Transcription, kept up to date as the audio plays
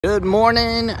Good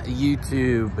morning,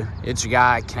 YouTube. It's your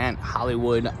guy, Kent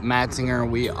Hollywood Matzinger.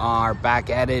 We are back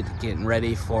at it, getting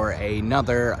ready for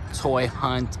another toy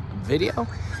hunt video.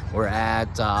 We're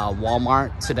at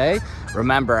Walmart today.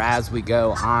 Remember, as we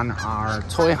go on our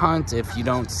toy hunt, if you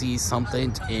don't see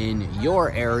something in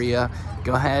your area,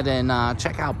 go ahead and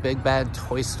check out Big Bad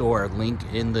Toy Store. Link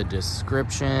in the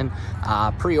description.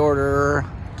 Pre-order.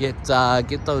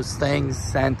 Get those things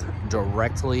sent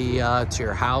directly to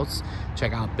your house.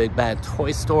 Check out Big Bad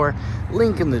Toy Store.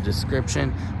 Link in the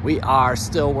description. We are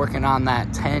still working on that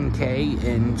 10K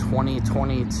in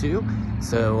 2022.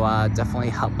 So definitely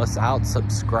help us out.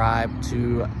 Subscribe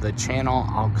to the channel.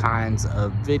 All kinds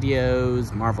of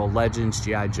videos. Marvel Legends,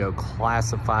 G.I. Joe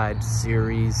Classified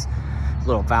series.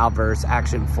 Little Valverse,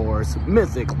 Action Force,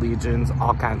 Mythic Legions,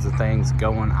 all kinds of things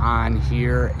going on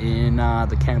here in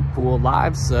the Kent Pool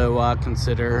Live. So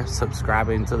consider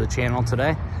subscribing to the channel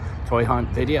today. Toy hunt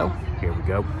video, here we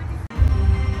go.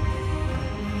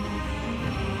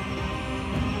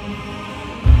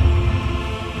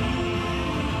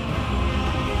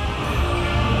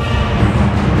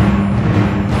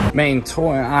 Main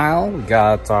toy aisle, we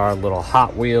got our little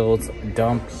Hot Wheels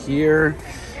dump here.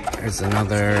 There's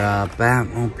another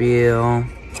Batmobile.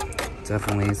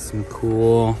 Definitely some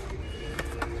cool,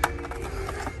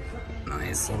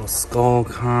 nice little skull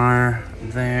car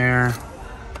there.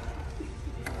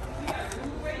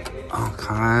 All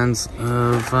kinds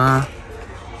of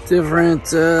different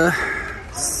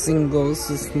singles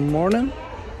this morning.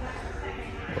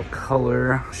 Little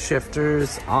color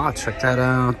shifters. Oh, check that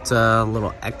out.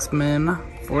 Little X-Men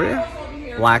for you.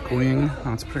 Blackwing.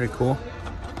 That's pretty cool.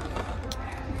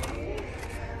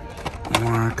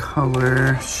 More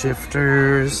color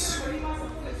shifters.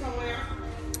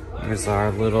 Here's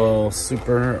our little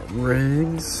super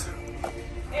rigs.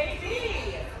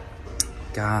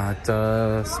 Got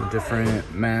some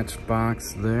different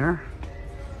Matchbox there.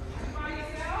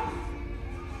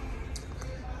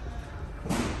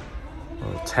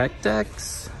 Little tech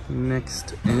decks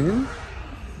mixed in.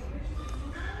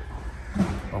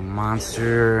 Little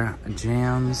monster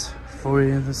jams for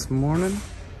you this morning.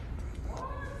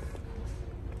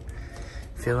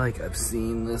 I feel like I've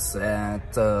seen this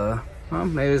at, well,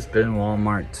 maybe it's been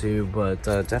Walmart too, but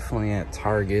definitely at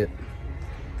Target.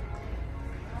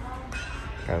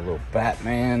 Got a little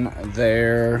Batman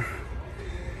there.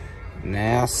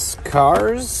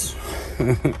 NASCARs.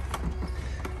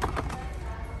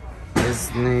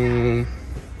 Disney.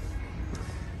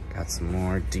 Got some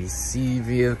more DC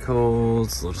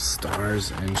vehicles. Little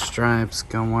Stars and Stripes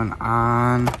going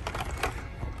on.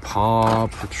 Paw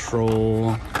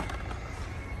Patrol.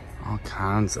 All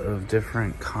kinds of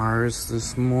different cars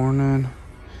this morning.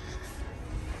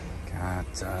 Got,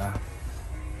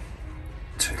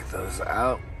 check those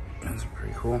out. Those are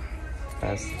pretty cool.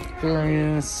 Fast and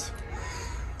Furious.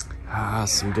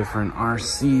 Some different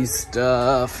RC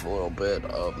stuff. A little bit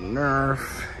of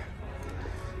Nerf.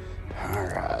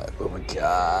 Alright, what we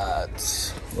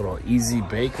got? Little Easy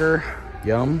Baker.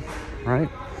 Yum, right?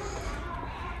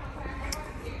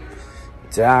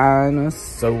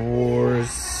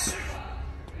 Dinosaurs.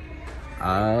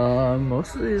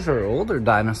 Most of these are older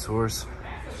dinosaurs.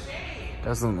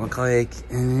 Doesn't look like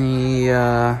any,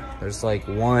 there's like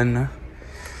one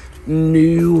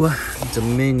new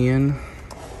Dominion.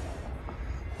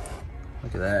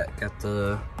 Look at that, got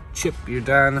the Chip Your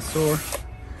Dinosaur.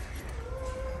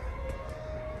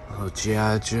 Oh,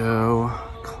 G.I. Joe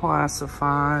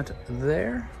Classified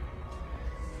there.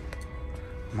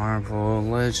 Marvel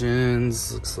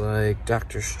Legends, looks like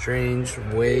Doctor Strange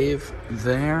Wave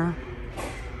there.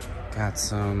 Got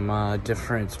some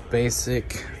different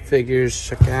basic figures.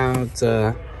 Check out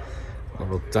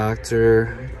little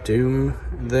Doctor Doom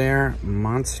there.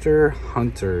 Monster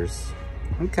Hunters.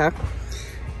 Okay.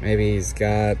 Maybe he's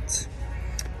got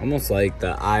almost like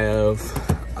the Eye of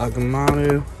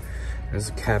Agamotto. There's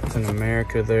a Captain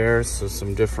America there. So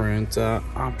some different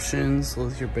options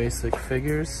with your basic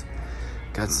figures.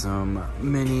 Got some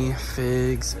mini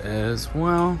figs as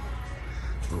well.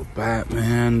 Little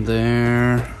Batman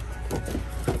there.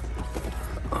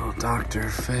 Oh, Dr.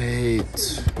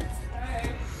 Fate.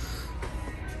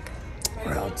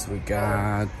 What else we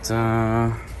got?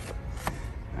 There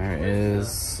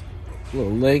is a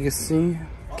little Legacy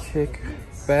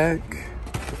Kickback.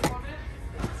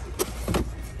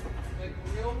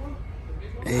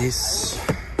 Ace.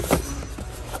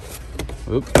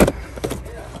 Oop.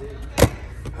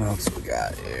 What else we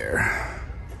got here?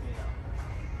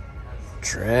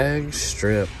 Drag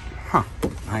Strip. Huh,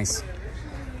 nice.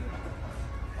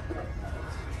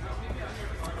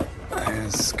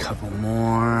 There's a couple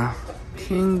more.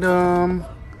 Kingdom.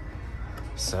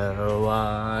 So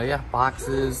yeah,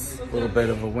 boxes, a little bit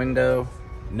of a window,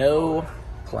 no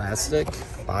plastic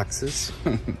boxes.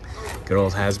 Good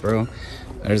old Hasbro.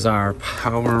 There's our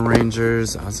Power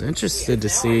Rangers. I was interested to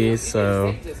see,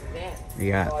 so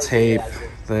you got tape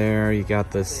there, you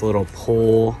got this little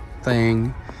pole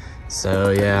thing. So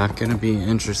yeah, gonna be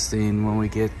interesting when we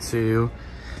get to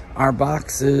our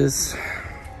boxes.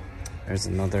 There's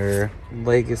another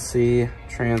Legacy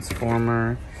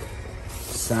Transformer,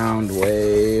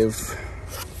 Soundwave.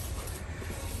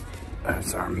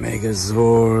 There's our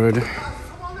Megazord,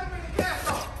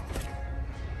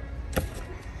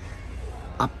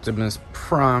 Optimus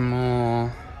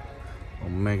Primal,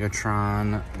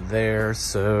 Megatron there.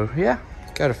 So yeah,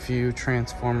 got a few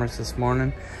Transformers this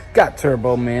morning. Got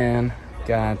Turbo Man,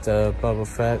 got Boba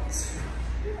Fett,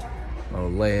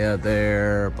 Leia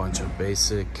there, a bunch of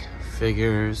basic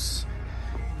figures,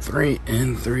 3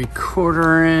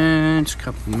 3/4 inch,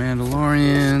 couple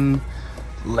Mandalorian,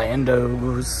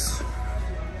 Landos,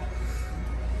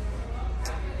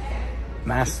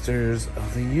 Masters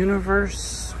of the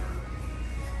Universe,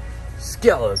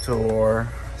 Skeletor,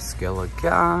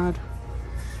 Skelegod.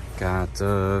 Got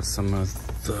some of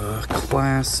the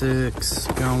classics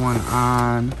going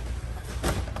on.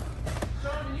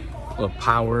 A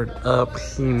powered up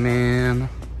He-Man,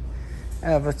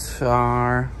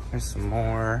 Avatar. There's some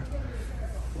more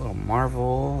little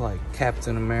Marvel, like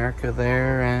Captain America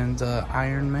there, and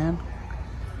Iron Man.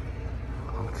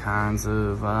 All kinds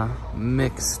of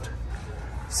mixed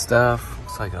stuff.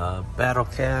 Looks like a Battle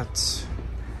Cat.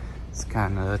 It's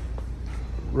kind of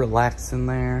relaxing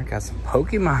there. Got some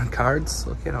Pokemon cards.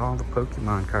 Look at all the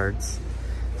Pokemon cards.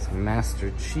 Some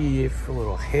Master Chief, a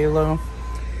little Halo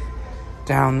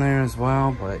down there as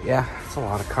well. But yeah, it's a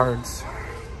lot of cards.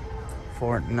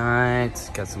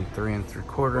 Fortnite. Got some 3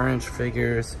 3/4 inch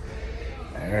figures.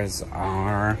 There's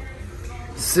our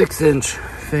 6 inch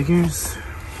figures.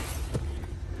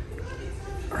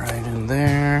 Right in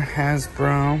there.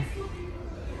 Hasbro.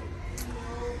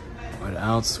 What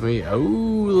else oh,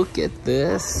 look at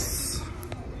this.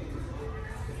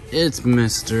 It's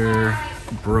Mr.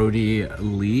 Brody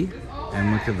Lee.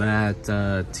 And look at that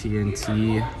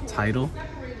TNT title.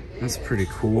 That's pretty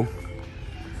cool.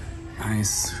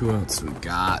 Nice. Who else we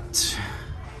got?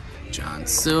 John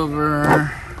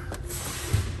Silver.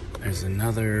 There's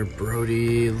another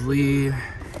Brody Lee.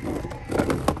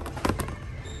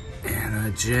 Anna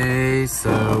J.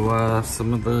 So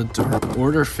some of the Dark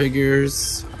Order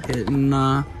figures hitting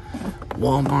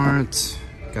Walmart.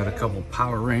 Got a couple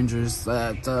Power Rangers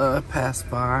that passed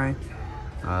by.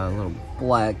 A little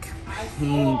black,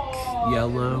 pink,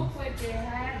 yellow.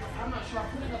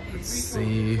 Let's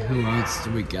see, who else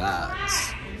do we got?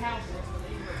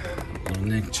 Little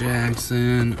Nick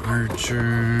Jackson,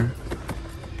 Archer.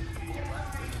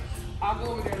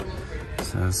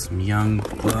 So some Young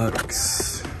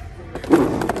Bucks.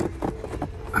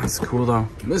 That's cool though.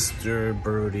 Mr.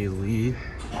 Brody Lee.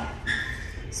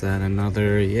 Is that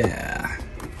another? Yeah.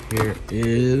 Here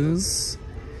is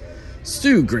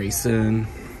Stu Grayson,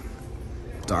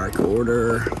 Dark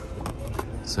Order.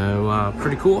 So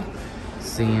pretty cool.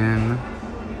 Seeing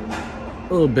a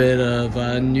little bit of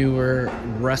newer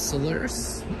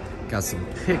wrestlers. Got some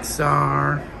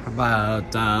Pixar.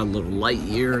 About a little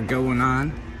Lightyear going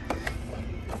on.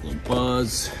 Little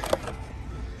Buzz.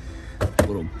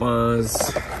 Little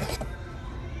Buzz.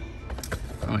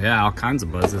 Oh yeah, all kinds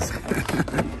of buzzes.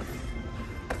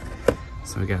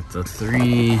 So we got the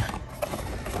 3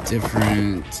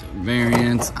 different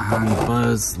variants on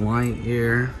Buzz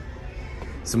Lightyear.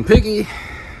 Some Piggy.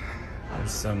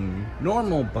 There's some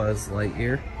normal Buzz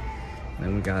Lightyear.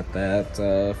 Then we got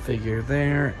that figure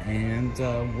there and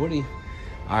Woody.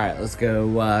 All right, let's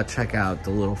go check out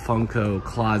the little Funko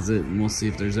closet and we'll see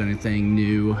if there's anything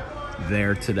new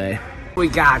there today. We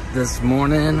got this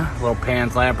morning, little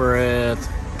Pan's Labyrinth.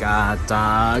 Got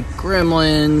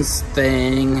Gremlins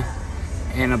thing,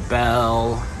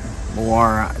 Annabelle,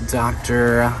 more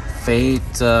Dr. Fate.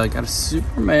 Got a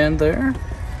Superman there.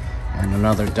 And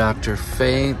another Dr.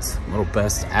 Fate. Little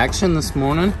Best Action this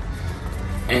morning.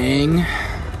 Aang.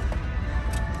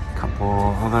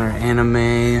 Couple other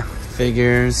anime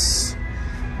figures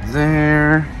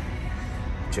there.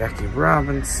 Jackie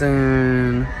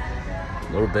Robinson.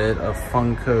 A little bit of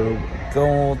Funko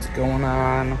Gold going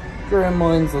on.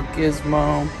 Gremlins, little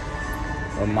Gizmo.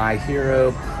 A My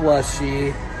Hero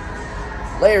plushie.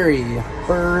 Larry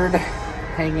Bird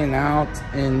hanging out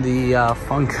in the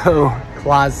Funko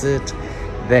closet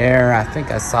there. I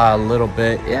think I saw a little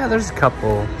bit. Yeah, there's a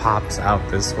couple pops out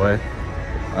this way.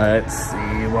 Let's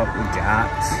see what we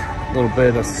got. A little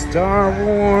bit of Star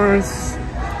Wars.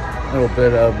 A little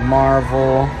bit of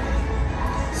Marvel,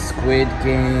 Squid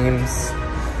Games.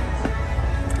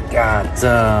 Got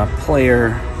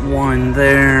Player 1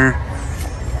 there.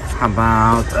 How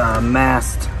about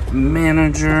Masked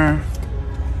Manager?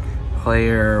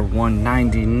 Player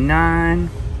 199.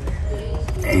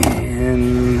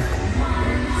 And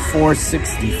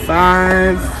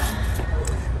 465.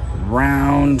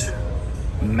 Round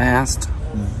Masked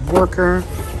Worker.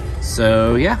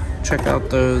 So yeah, check out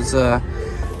those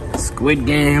Squid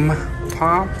Game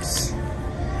pops.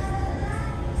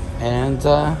 And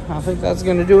I think that's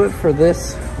gonna do it for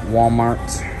this Walmart.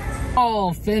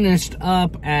 All finished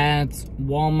up at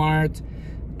Walmart.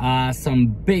 Some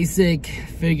basic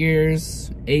figures.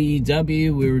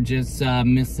 AEW, we were just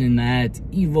missing that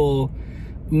Evil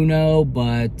Uno,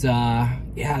 but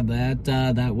yeah,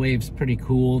 that wave's pretty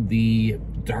cool. The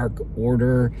Dark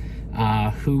Order.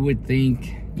 Who would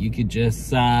think you could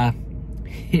just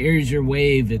here's your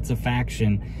wave? It's a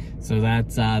faction, so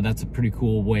that's a pretty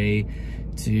cool way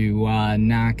to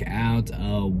knock out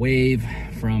a wave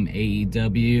from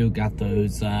AEW. Got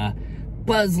those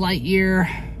Buzz Lightyear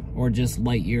or just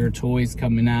Lightyear toys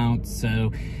coming out,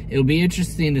 so it'll be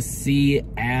interesting to see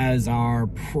as our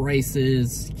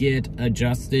prices get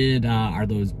adjusted. Are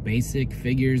those basic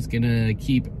figures gonna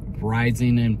keep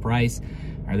rising in price?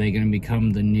 Are they gonna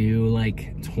become the new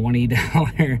like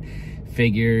 $20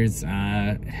 figures?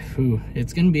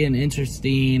 It's gonna be an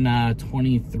interesting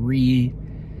 23.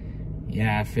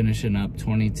 Yeah, finishing up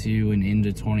 22 and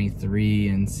into 23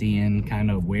 and seeing kind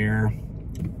of where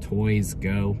toys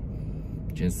go.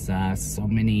 Just so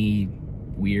many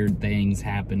weird things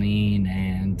happening,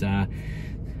 and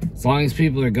as long as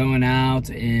people are going out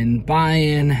and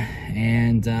buying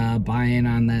on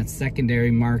that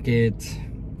secondary market,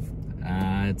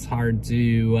 it's hard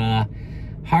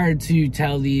to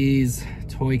tell these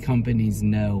toy companies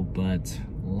no, but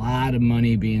a lot of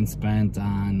money being spent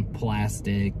on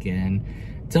plastic, and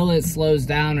until it slows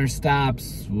down or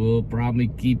stops, we'll probably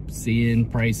keep seeing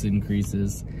price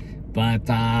increases. But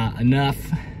enough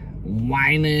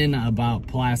whining about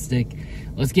plastic.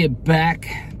 Let's get back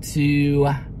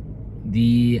to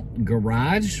the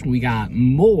garage. We got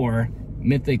more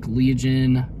Mythic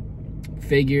Legion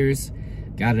figures.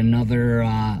 Got another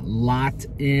lot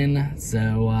in,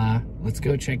 so let's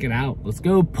go check it out. Let's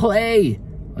go play.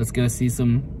 Let's go see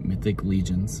some Mythic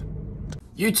Legions.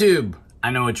 YouTube,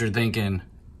 I know what you're thinking.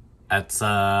 That's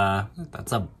a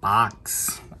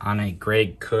box on a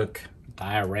Greg Cook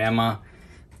diorama,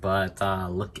 but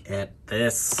look at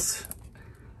this.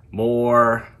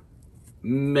 More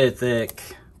Mythic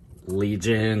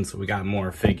Legions. We got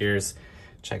more figures.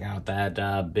 Check out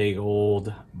that big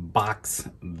old box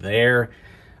there.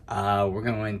 We're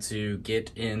going to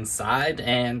get inside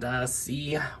and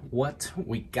see what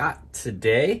we got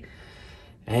today.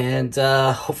 And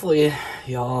hopefully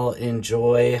y'all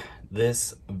enjoy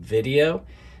this video.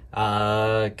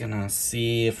 Gonna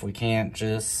see if we can't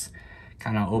just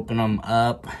kind of open them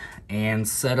up and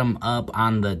set them up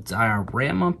on the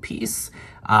diorama piece.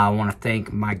 I want to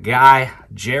thank my guy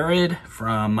Jared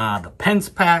from the Pens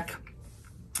Pack.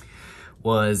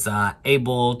 Was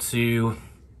able to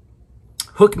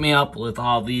hook me up with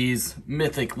all these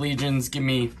Mythic Legions, give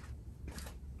me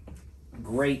a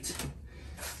great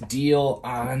deal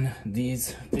on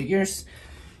these figures.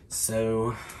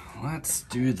 So let's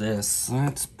do this.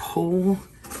 Let's pull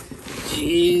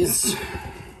these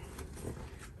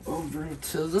over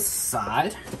to the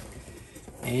side,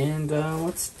 and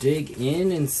let's dig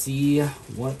in and see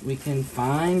what we can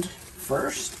find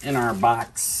first in our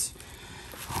box.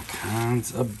 All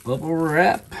kinds of bubble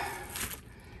wrap,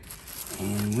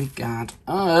 and we got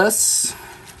us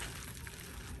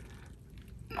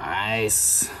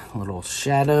nice little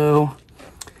Shadow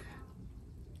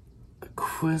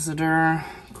Quizidon.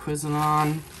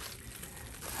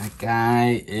 That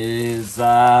guy is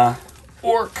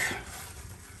Orc,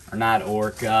 or not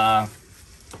Orc,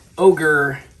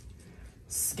 Ogre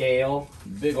scale,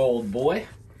 big old boy.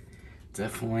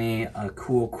 Definitely a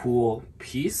cool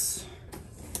piece.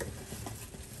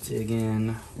 Dig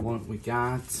in what we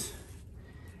got.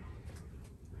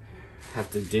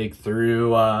 Have to dig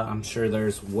through. I'm sure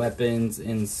there's weapons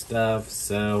and stuff,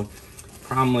 so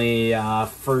probably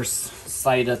first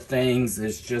sight of things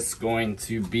is just going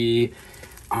to be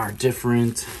our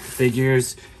different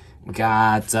figures. We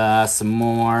got some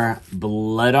more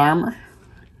blood armor.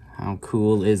 How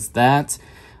cool is that?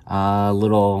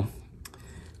 Little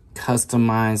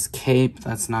customized cape.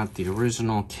 That's not the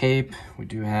original cape. We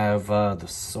do have the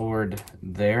sword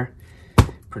there.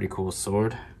 Pretty cool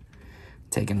sword.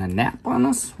 Taking a nap on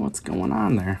us? What's going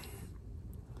on there?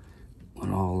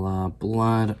 Little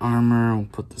blood armor. We'll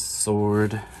put the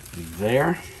sword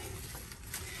there.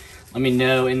 Let me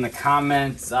know in the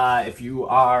comments if you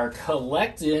are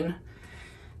collecting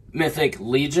Mythic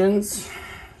Legions,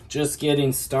 just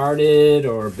getting started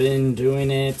or been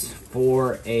doing it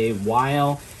for a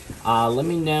while. Let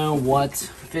me know what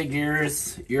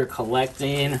figures you're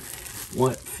collecting,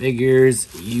 what figures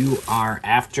you are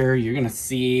after. You're gonna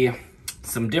see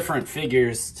some different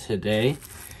figures today.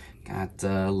 Got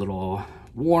little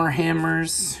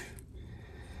Warhammers,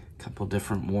 a couple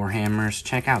different Warhammers.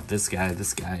 Check out this guy.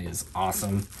 This guy is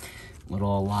awesome.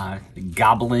 Little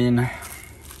goblin.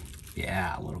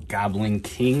 Yeah, little goblin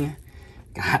king.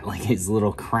 Got like his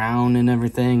little crown and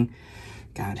everything.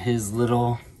 Got his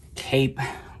little cape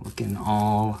looking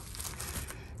all,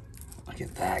 look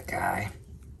at that guy.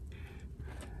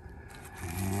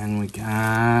 And we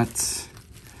got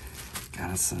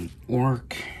us an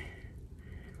orc.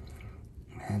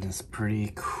 That is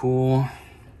pretty cool.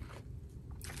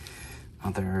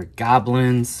 Other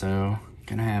goblins, so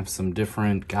gonna have some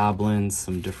different goblins,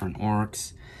 some different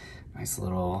orcs. Nice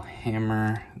little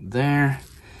hammer there.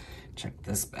 Check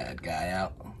this bad guy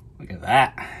out. Look at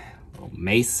that. Little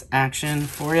mace action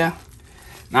for you.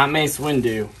 Not Mace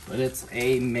Windu, but it's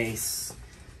a mace.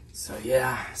 So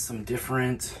yeah, some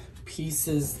different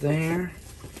pieces there.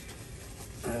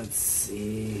 Let's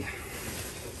see.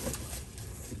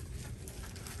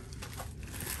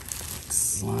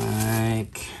 Looks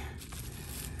like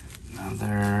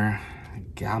another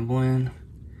goblin.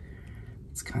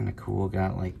 It's kind of cool.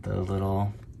 Got like the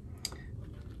little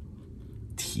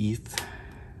teeth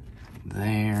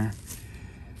there.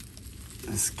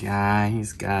 This guy,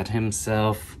 he's got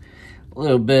himself a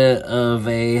little bit of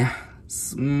a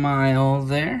smile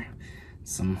there.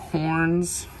 Some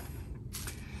horns.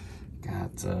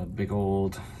 Got a big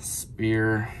old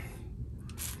spear.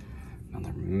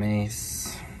 Another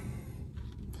mace.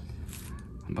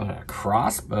 How about a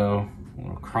crossbow? A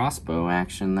little crossbow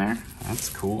action there. That's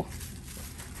cool.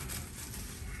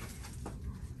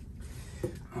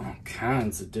 All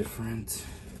kinds of different.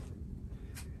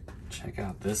 Check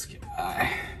out this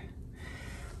guy.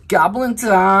 Goblin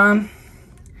time.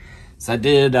 So I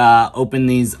did open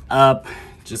these up,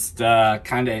 just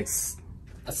kind of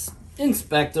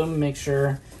inspect them, make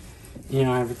sure, you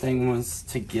know, everything was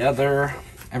together,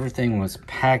 everything was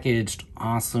packaged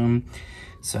awesome.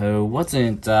 So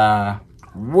wasn't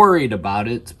worried about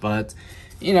it, but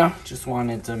you know, just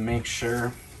wanted to make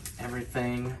sure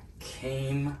everything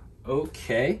came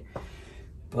okay.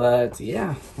 But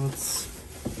yeah, it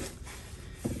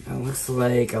looks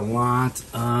like a lot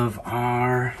of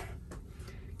our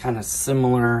kind of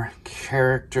similar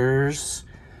characters.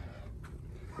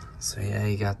 So yeah,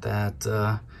 you got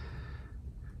that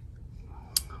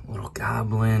little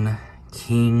goblin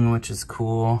king, which is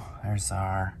cool. There's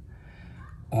our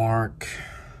orc.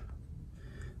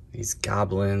 These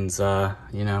goblins,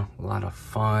 you know, a lot of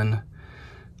fun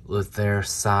with their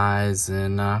size,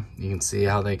 and you can see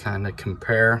how they kind of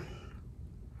compare.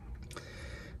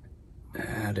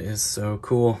 That is so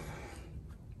cool.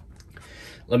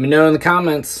 Let me know in the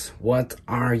comments, what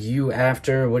are you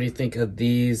after? What do you think of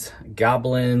these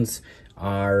goblins?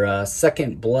 Our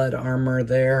second blood armor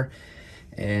there,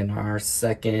 and our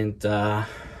second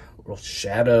little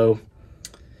shadow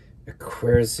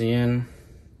Aquarian.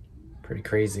 Pretty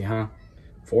crazy, huh?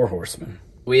 Four Horsemen.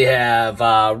 We have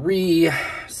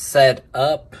reset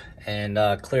up and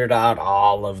cleared out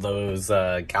all of those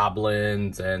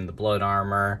goblins and the blood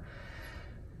armor.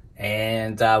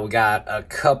 And we got a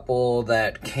couple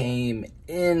that came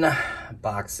in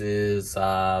boxes,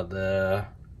 the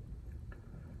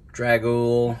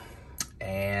Dragul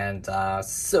and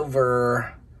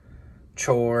Silver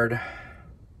Chord.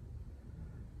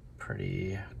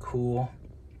 Pretty cool.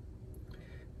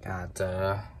 Got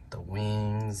the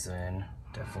wings, and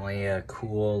definitely a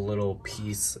cool little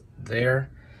piece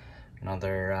there.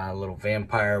 Another little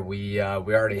vampire. We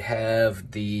already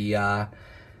have the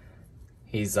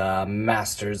he's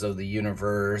Masters of the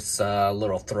Universe,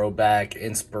 little throwback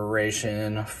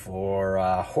inspiration for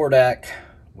Hordak,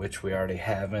 which we already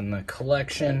have in the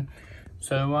collection.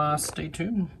 So stay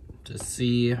tuned to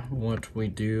see what we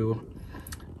do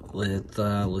with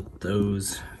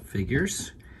those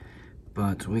figures.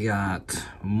 But we got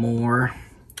more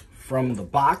from the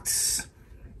box,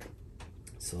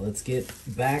 so let's get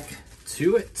back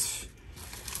to it.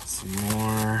 Some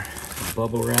more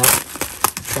bubble wrap.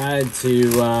 Tried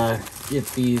to get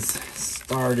these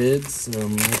started, so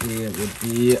maybe it would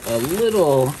be a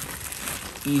little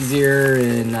easier,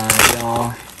 and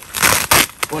y'all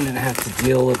wouldn't have to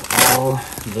deal with all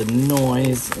the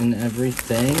noise and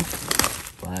everything.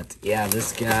 But yeah,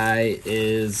 this guy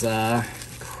is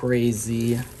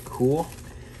crazy cool.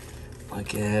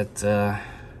 Look at,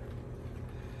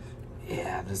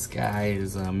 yeah, this guy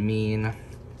is a mean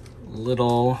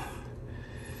little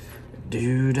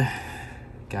dude.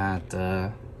 Got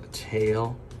a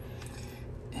tail,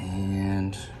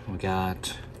 and we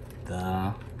got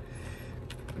the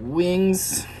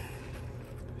wings.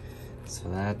 So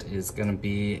that is gonna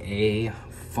be a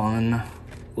fun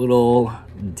little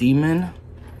demon,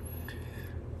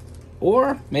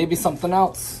 or maybe something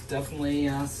else. Definitely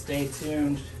stay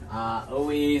tuned.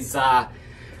 Always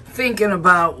thinking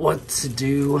about what to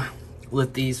do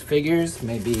with these figures.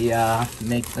 Maybe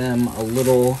make them a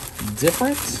little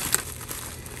different.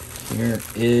 Here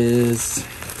is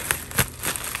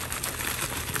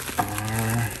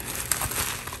our,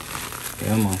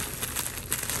 come on,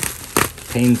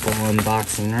 painful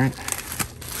unboxing, right?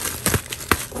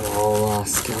 Little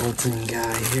skeleton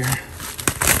guy here.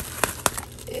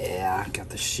 Yeah, got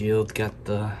the shield, got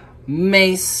the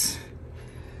mace.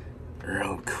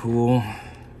 Real cool.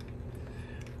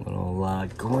 Little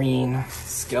green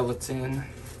skeleton,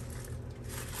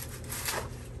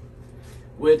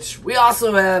 which we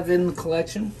also have in the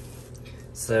collection.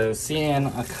 So seeing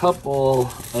a couple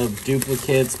of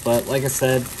duplicates, but like I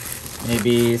said,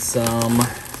 maybe some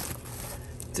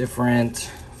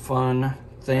different fun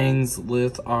things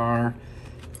with our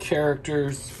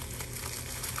characters.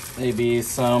 Maybe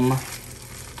some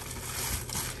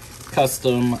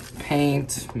custom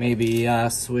paint, maybe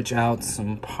switch out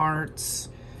some parts.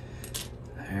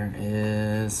 There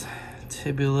is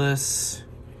Tibulus.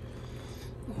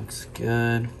 Looks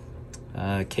good.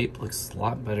 Cape looks a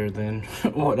lot better than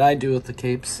what I do with the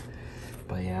capes.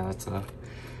 But yeah,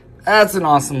 that's an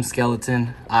awesome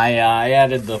skeleton. I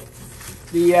added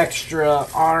the extra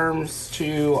arms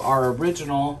to our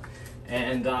original,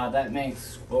 and that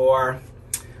makes for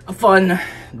a fun,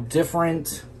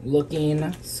 different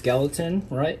looking skeleton,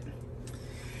 right?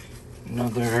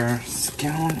 Another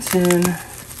skeleton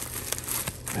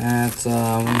that we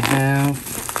have.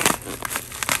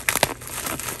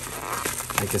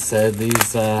 Like I said,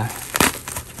 these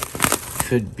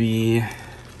could be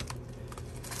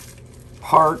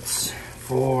parts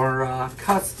for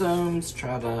customs,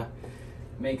 try to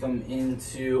make them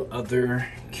into other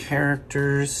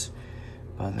characters.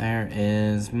 But there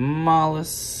is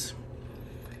Mollis.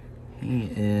 He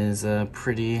is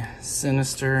pretty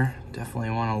sinister. Definitely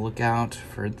want to look out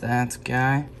for that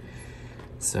guy.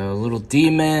 So a little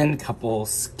demon, couple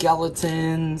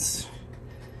skeletons.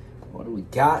 What do we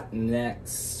got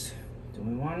next? Do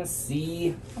we want to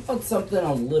see? How about something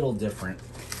a little different?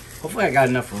 Hopefully I got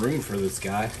enough room for this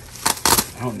guy.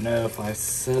 I don't know if I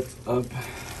set up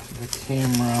the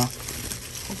camera.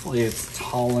 Hopefully it's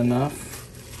tall enough.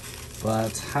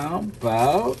 But how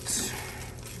about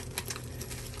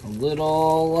a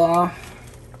little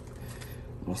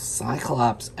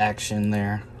Cyclops action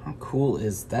there? How cool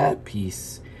is that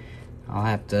piece?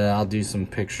 I'll do some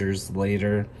pictures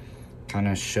later, kind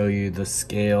of show you the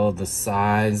scale, the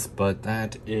size, but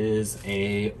that is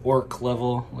a orc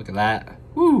level. Look at that.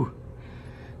 Woo!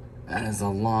 That is a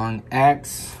long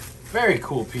axe. Very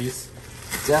cool piece.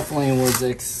 Definitely was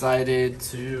excited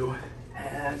to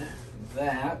add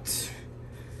that.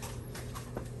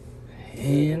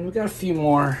 And we got a few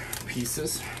more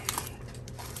pieces.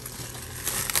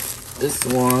 This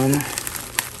one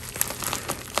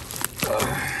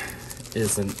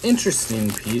is an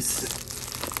interesting piece.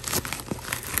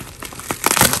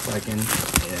 If I can,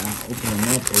 open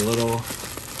them up a little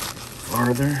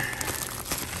farther.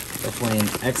 Definitely an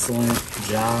excellent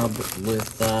job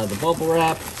with the bubble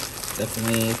wrap.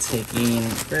 Definitely taking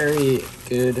very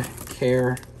good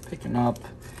care, picking up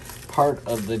part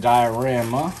of the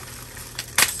diorama.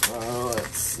 So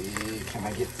let's see, can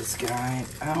I get this guy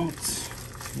out?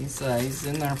 He's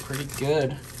in there pretty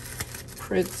good.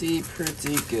 Pretty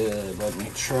good. Let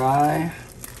me try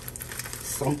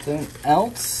something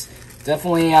else.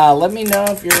 Definitely let me know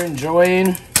if you're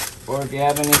enjoying, or if you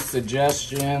have any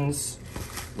suggestions.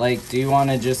 Like, do you want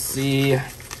to just see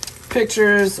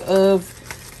pictures of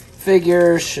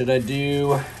figures? Should I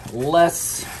do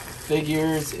less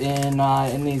figures in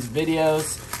these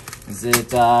videos? Is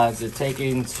it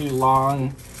taking too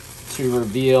long to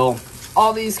reveal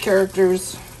all these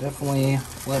characters? Definitely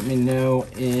let me know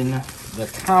in the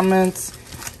comments.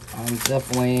 I'm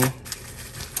definitely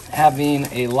having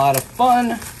a lot of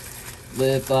fun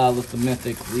with the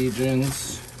Mythic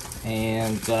Legions,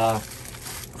 and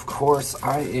of course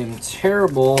I am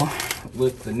terrible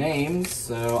with the names,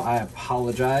 so I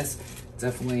apologize.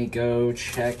 Definitely go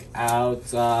check out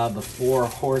the Four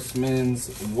Horsemen's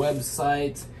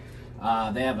website.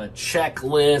 They have a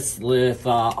checklist with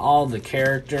all the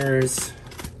characters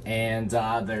and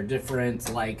their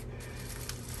different like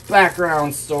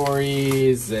background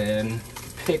stories and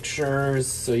pictures,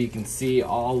 so you can see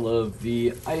all of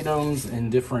the items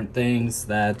and different things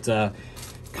that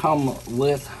come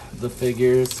with the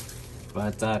figures.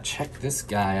 But check this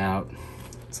guy out.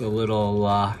 It's a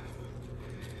little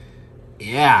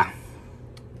yeah,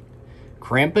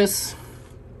 Krampus,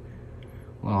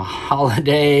 little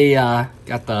holiday.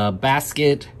 Got the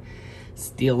basket,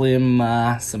 steal him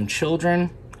some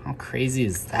children. How crazy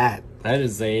is that? That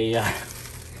is a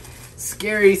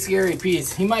scary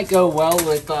piece. He might go well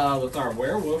with our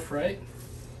werewolf, right?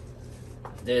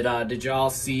 Did y'all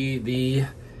see the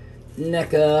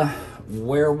NECA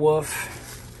werewolf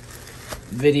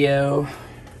video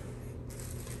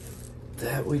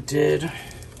that we did? All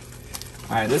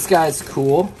right, this guy's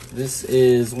cool. This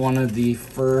is one of the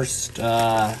first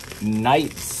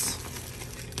knights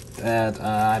that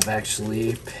I've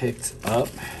actually picked up.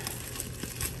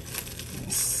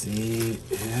 Let's see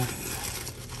if...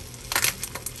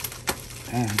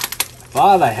 Man, I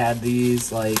thought I had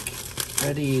these like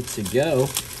ready to go,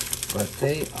 but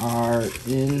they are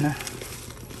in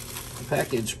the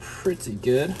package pretty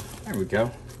good. There we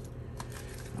go.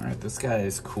 All right, this guy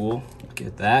is cool. Look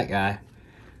at that guy.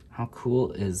 How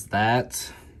cool is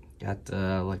that? Got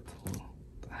like the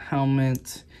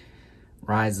helmet,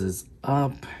 rises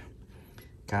up.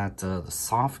 Got the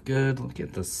soft good. Look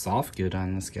at the soft good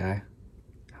on this guy.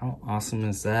 How awesome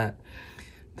is that?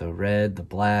 The red, the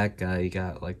black, you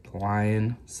got like the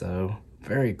lion. So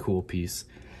very cool piece.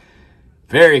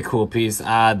 Very cool piece.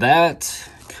 That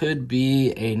could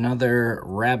be another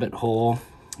rabbit hole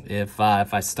if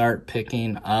I start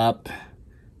picking up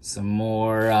some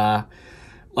more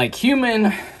like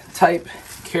human type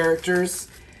characters.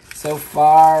 So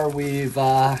far we've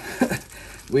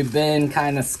we've been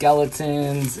kind of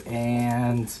skeletons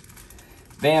and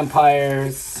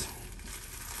vampires.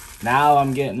 Now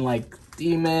I'm getting like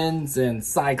demons and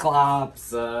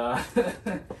cyclops. Do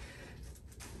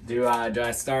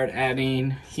I start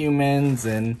adding humans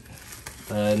and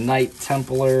the Knight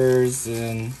Templars,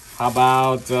 and how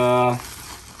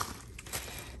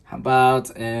about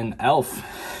an elf?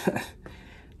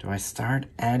 Do I start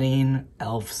adding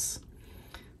elves?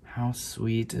 How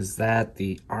sweet is that?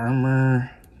 The armor,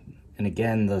 and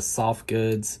again the soft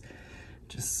goods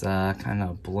just kind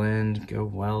of blend, go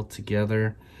well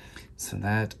together. So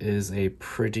that is a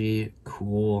pretty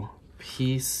cool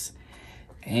piece.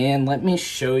 And let me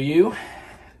show you.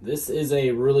 This is a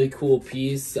really cool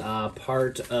piece,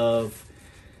 part of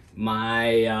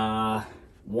my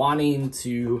wanting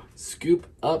to scoop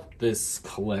up this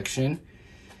collection.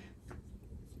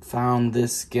 Found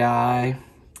this guy,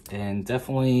 and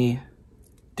definitely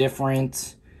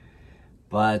different,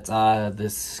 but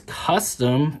this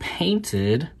custom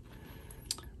painted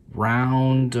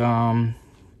round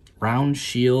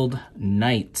shield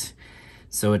knight.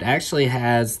 So it actually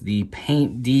has the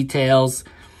paint details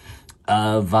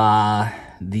of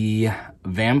the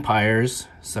vampires.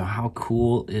 So how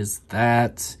cool is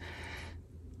that?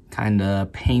 Kind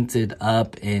of painted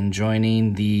up and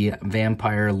joining the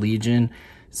Vampire Legion.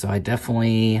 So I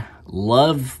definitely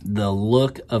love the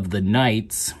look of the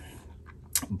knights,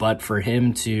 but for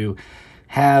him to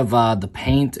have the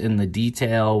paint and the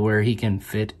detail where he can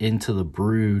fit into the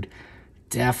brood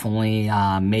definitely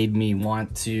made me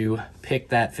want to pick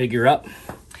that figure up.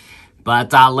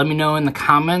 But let me know in the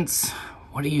comments,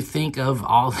 what do you think of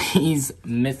all these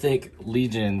Mythic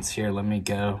Legions? Here, let me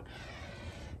go.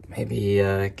 Maybe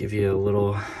give you a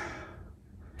little...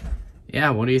 Yeah,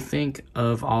 what do you think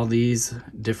of all these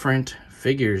different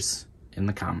figures in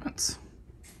the comments?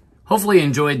 Hopefully you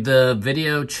enjoyed the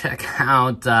video. Check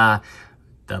out the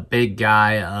big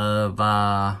guy of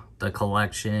the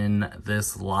collection,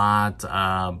 this lot,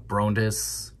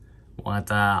 Brondis.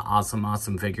 What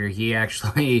awesome figure. He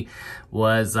actually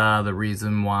was the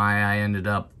reason why I ended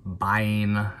up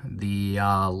buying the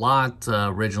lot.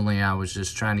 Originally I was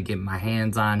just trying to get my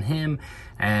hands on him,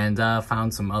 and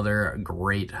found some other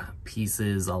great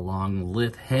pieces along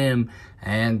with him,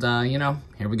 and you know,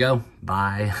 here we go,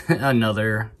 buy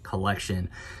another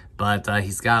collection. But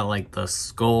he's got like the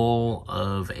skull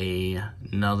of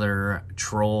another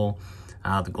troll.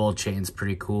 The gold chain's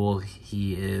pretty cool.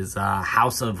 He is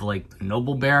house of like the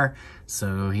Noble Bear,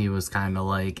 so he was kind of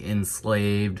like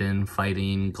enslaved and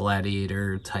fighting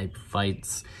gladiator type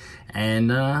fights, and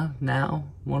now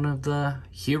one of the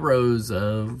heroes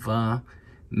of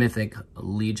Mythic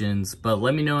Legions. But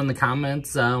let me know in the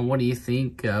comments, what do you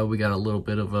think? We got a little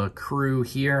bit of a crew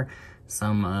here,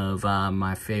 some of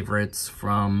my favorites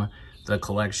from the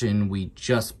collection we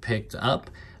just picked up.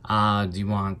 Do you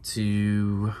want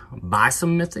to buy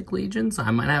some Mythic Legions?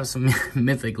 I might have some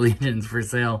Mythic Legions for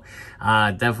sale.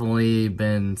 Definitely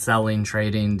been selling,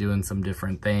 trading, doing some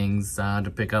different things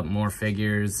to pick up more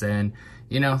figures. And,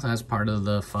 you know, that's part of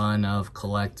the fun of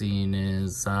collecting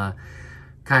is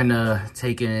kind of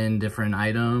taking different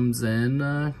items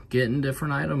and getting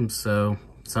different items. So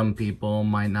some people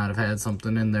might not have had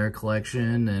something in their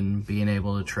collection and being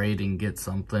able to trade and get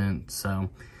something. So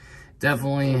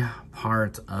definitely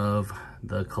part of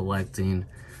the collecting.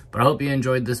 But I hope you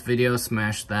enjoyed this video.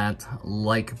 Smash that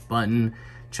like button.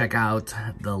 Check out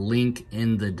the link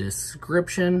in the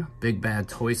description. Big Bad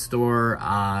Toy Store.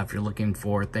 If you're looking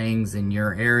for things in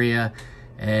your area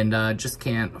and just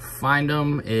can't find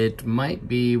them, it might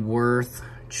be worth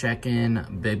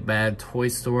checking Big Bad Toy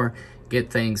Store. Get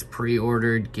things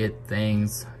pre-ordered, get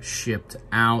things shipped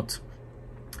out,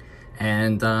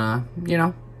 and you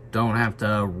know, don't have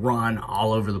to run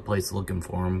all over the place looking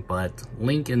for them. But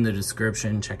link in the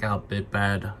description. Check out Big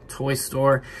Bad Toy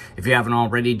Store. If you haven't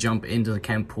already, jump into the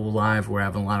kentpoollive. We're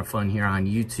having a lot of fun here on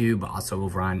YouTube, also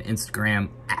over on Instagram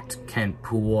at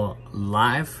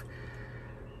kentpoollive.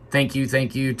 Thank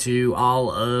you to all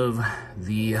of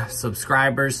the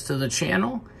subscribers to the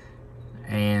channel.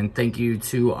 And thank you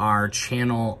to our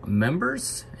channel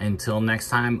members. Until next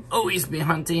time, always be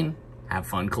hunting. Have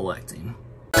fun collecting.